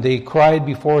had, and they cried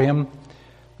before him,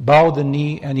 bowed the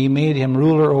knee, and he made him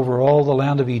ruler over all the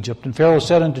land of Egypt. And Pharaoh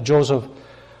said unto Joseph,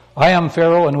 I am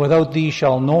Pharaoh, and without thee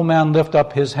shall no man lift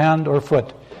up his hand or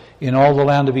foot in all the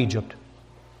land of Egypt.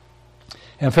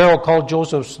 And Pharaoh called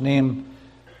Joseph's name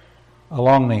a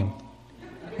long name.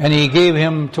 And he gave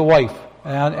him to wife,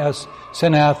 as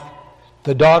Senath,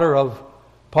 the daughter of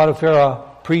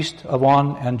Potiphera, priest of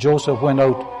On, and Joseph went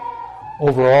out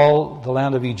over all the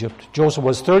land of Egypt. Joseph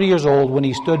was 30 years old when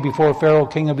he stood before Pharaoh,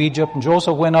 king of Egypt. And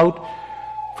Joseph went out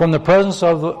from the presence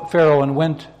of Pharaoh and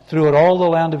went throughout all the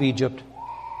land of Egypt.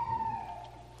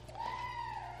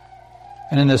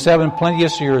 And in the 7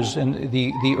 plenteous years,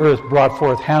 the earth brought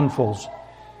forth handfuls.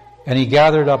 And he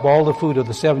gathered up all the food of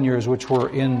the 7 years which were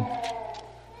in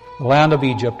the land of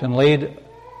Egypt, and laid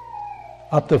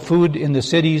up the food in the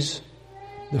cities,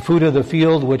 the food of the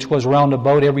field which was round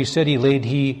about every city laid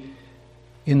he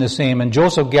in the same. And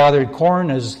Joseph gathered corn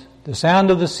as the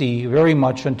sand of the sea, very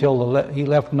much, until he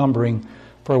left numbering,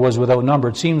 for it was without number.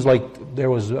 It seems like there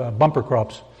was bumper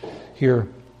crops here.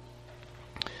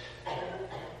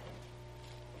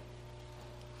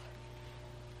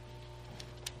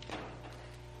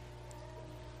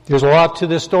 There's a lot to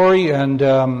this story, and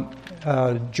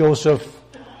Joseph,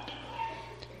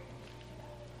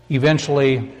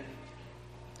 eventually,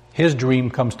 his dream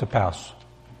comes to pass.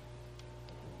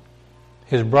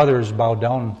 His brothers bow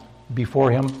down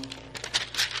before him,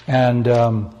 and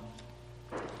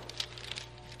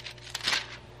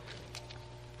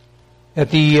at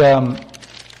the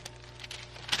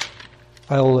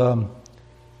I'll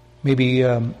maybe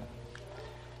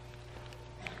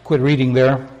quit reading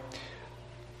there.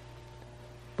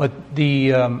 But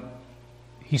he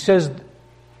says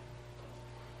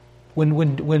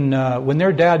when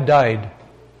their dad died,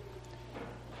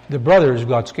 the brothers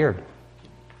got scared.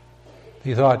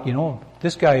 They thought,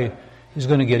 this guy is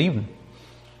going to get even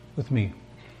with me.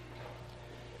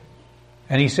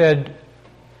 And he said,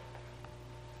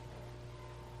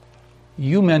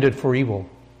 you meant it for evil,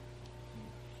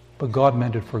 but God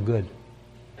meant it for good.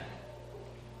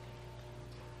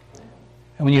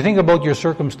 And when you think about your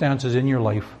circumstances in your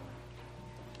life,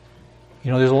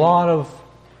 there's a lot of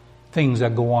things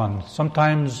that go on.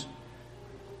 Sometimes,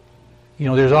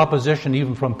 there's opposition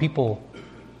even from people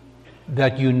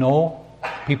that you know,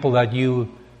 people that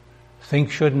you think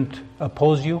shouldn't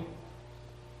oppose you.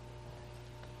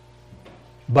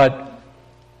 But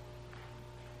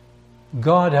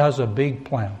God has a big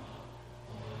plan.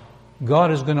 God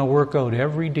is going to work out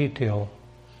every detail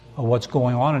of what's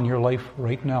going on in your life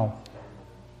right now.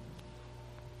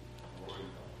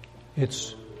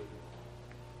 It's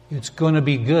going to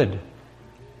be good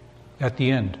at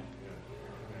the end.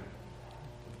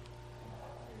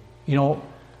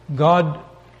 God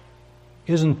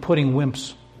isn't putting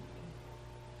wimps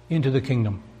into the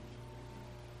kingdom.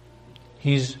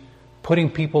 He's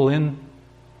putting people in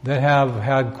that have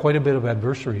had quite a bit of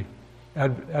adversity.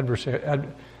 And,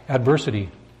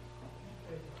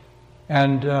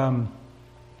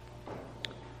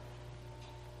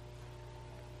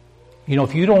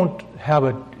 if you don't have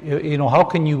how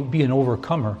can you be an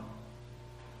overcomer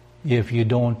if you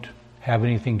don't have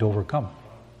anything to overcome?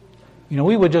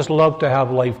 We would just love to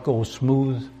have life go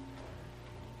smooth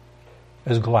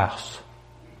as glass.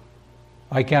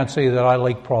 I can't say that I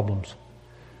like problems.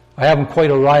 I haven't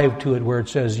quite arrived to it where it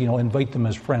says, invite them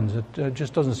as friends. It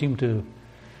just doesn't seem to,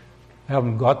 I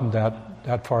haven't gotten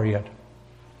that far yet.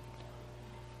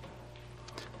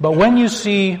 But when you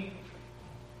see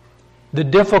the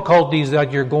difficulties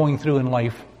that you're going through in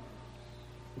life,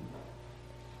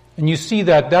 and you see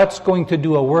that that's going to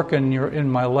do a work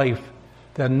in my life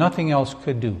that nothing else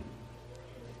could do,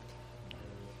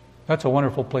 that's a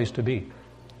wonderful place to be.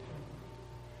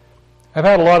 I've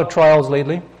had a lot of trials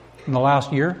lately in the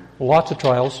last year, lots of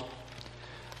trials,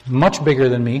 much bigger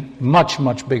than me, much,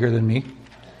 much bigger than me.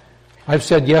 I've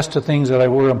said yes to things that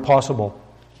were impossible.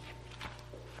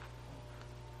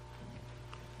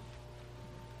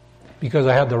 Because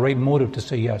I had the right motive to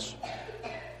say yes.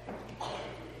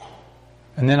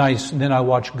 And then I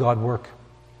watched God work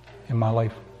in my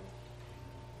life.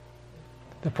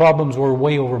 The problems were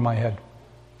way over my head.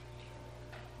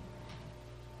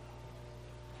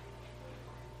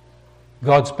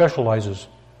 God specializes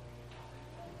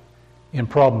in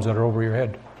problems that are over your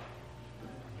head.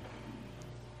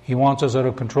 He wants us out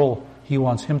of control. He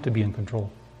wants Him to be in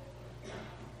control.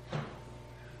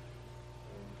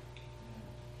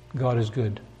 God is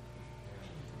good.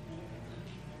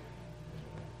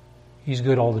 He's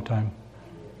good all the time.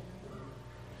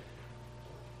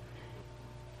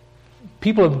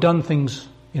 People have done things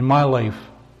in my life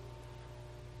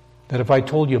that if I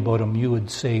told you about them, you would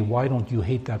say, why don't you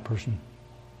hate that person?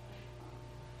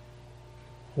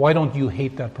 Why don't you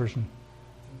hate that person?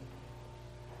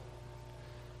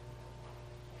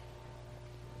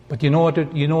 But you know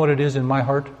what it is in my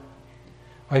heart?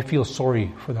 I feel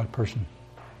sorry for that person.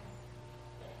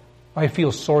 I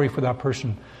feel sorry for that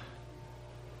person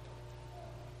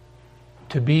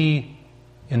to be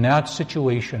in that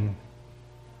situation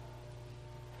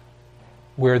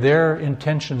where their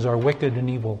intentions are wicked and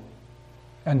evil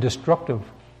and destructive.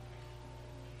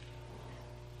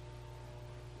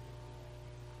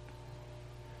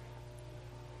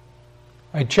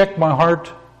 I checked my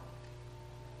heart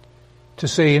to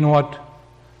say, what?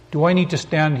 Do I need to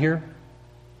stand here?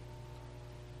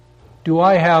 Do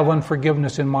I have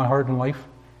unforgiveness in my heart and life?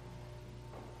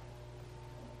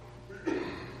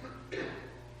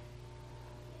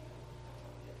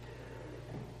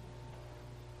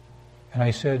 And I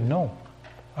said, no,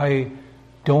 I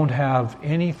don't have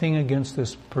anything against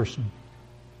this person.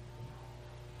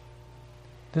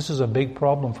 This is a big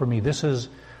problem for me. This is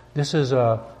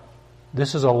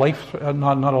a life,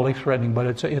 not a life-threatening,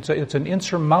 but it's an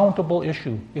insurmountable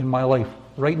issue in my life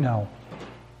right now.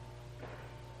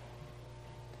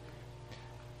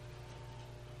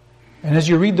 And as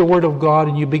you read the Word of God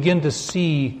and you begin to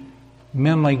see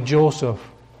men like Joseph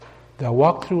that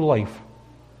walk through life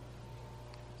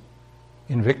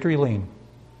in victory lane,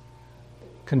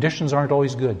 conditions aren't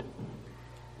always good.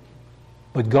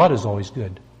 But God is always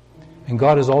good. And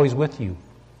God is always with you.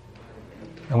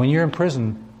 And when you're in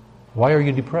prison, why are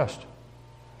you depressed?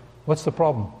 What's the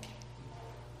problem?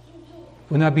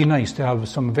 Wouldn't that be nice to have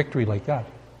some victory like that?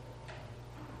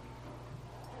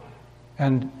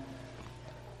 And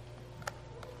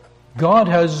God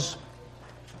has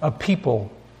a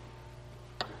people.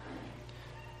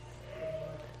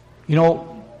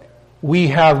 We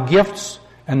have gifts,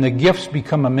 and the gifts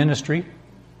become a ministry.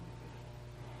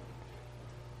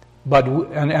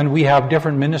 And we have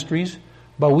different ministries,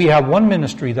 but we have one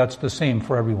ministry that's the same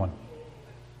for everyone.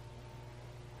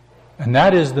 And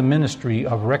that is the ministry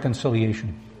of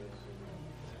reconciliation.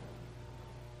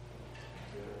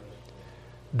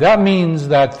 That means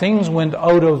that things went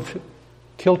out of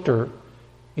kilter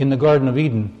in the Garden of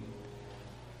Eden,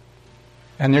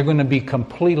 and they're going to be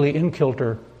completely in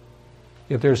kilter,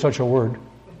 if there's such a word,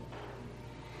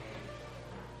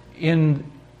 in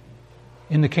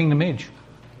the kingdom age.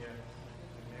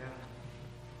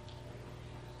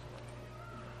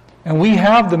 And we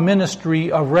have the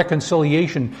ministry of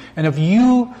reconciliation. And if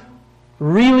you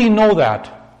really know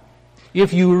that,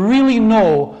 if you really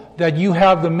know that you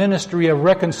have the ministry of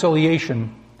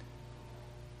reconciliation,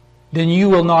 then you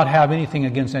will not have anything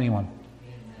against anyone.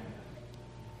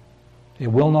 It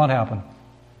will not happen.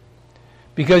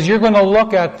 Because you're going to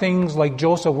look at things like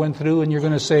Joseph went through and you're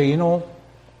going to say, you know,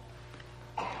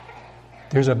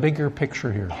 there's a bigger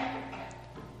picture here.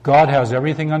 God has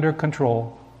everything under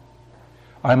control.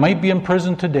 I might be in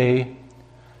prison today.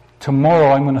 Tomorrow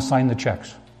I'm going to sign the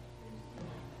checks.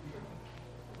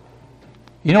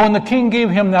 You know, when the king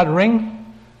gave him that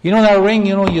ring,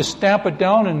 you stamp it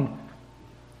down and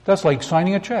that's like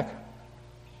signing a check.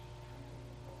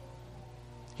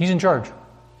 He's in charge.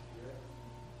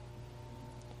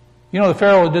 You know, the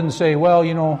Pharaoh didn't say, well,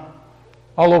 you know,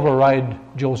 I'll override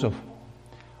Joseph.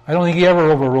 I don't think he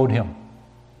ever overrode him.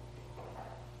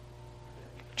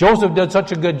 Joseph did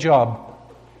such a good job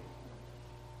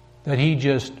that he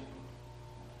just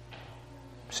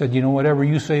said, you know, whatever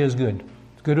you say is good.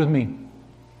 It's good with me.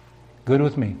 Good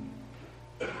with me.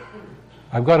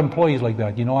 I've got employees like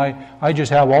that. You know, I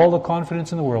just have all the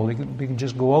confidence in the world. They can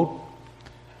just go out.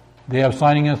 They have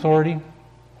signing authority.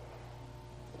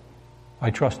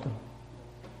 I trust them.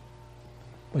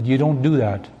 But you don't do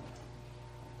that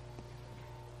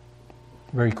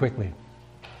very quickly.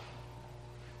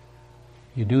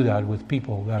 You do that with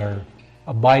people that are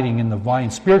abiding in the vine.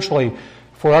 Spiritually,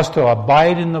 for us to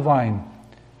abide in the vine,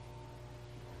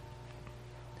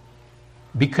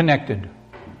 be connected.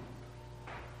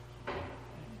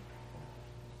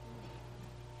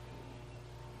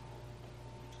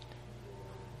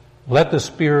 Let the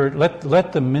Spirit,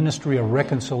 let the ministry of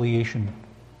reconciliation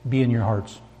be in your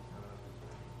hearts.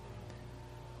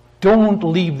 Don't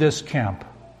leave this camp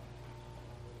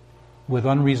with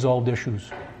unresolved issues.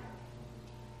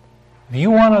 If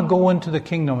you want to go into the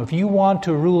kingdom, if you want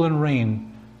to rule and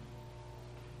reign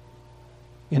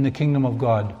in the kingdom of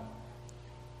God,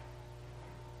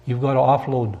 you've got to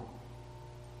offload.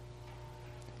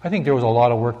 I think there was a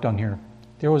lot of work done here.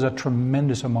 There was a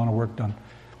tremendous amount of work done.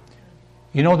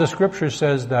 You know, the scripture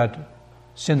says that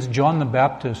since John the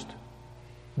Baptist,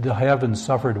 the heavens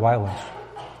suffered violence.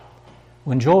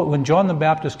 When John the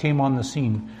Baptist came on the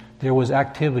scene, there was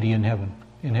activity in heaven,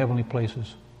 in heavenly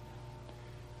places.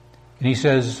 And he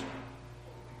says,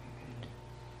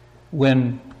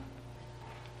 when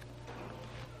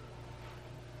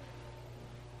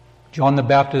John the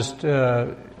Baptist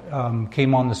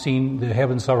came on the scene, the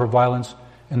heavens suffered violence,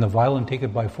 and the violent take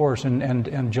it by force.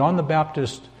 And John the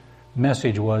Baptist's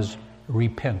message was,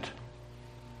 repent.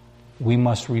 We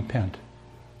must repent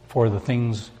for the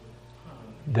things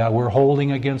that we're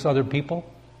holding against other people,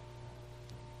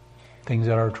 things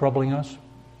that are troubling us,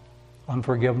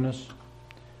 unforgiveness.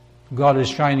 God is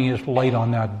shining His light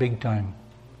on that big time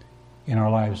in our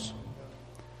lives.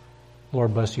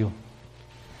 Lord bless you.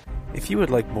 If you would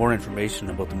like more information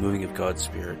about the moving of God's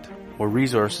Spirit or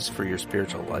resources for your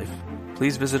spiritual life,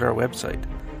 please visit our website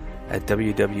at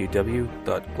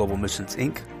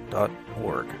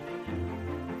www.globalmissionsinc.org.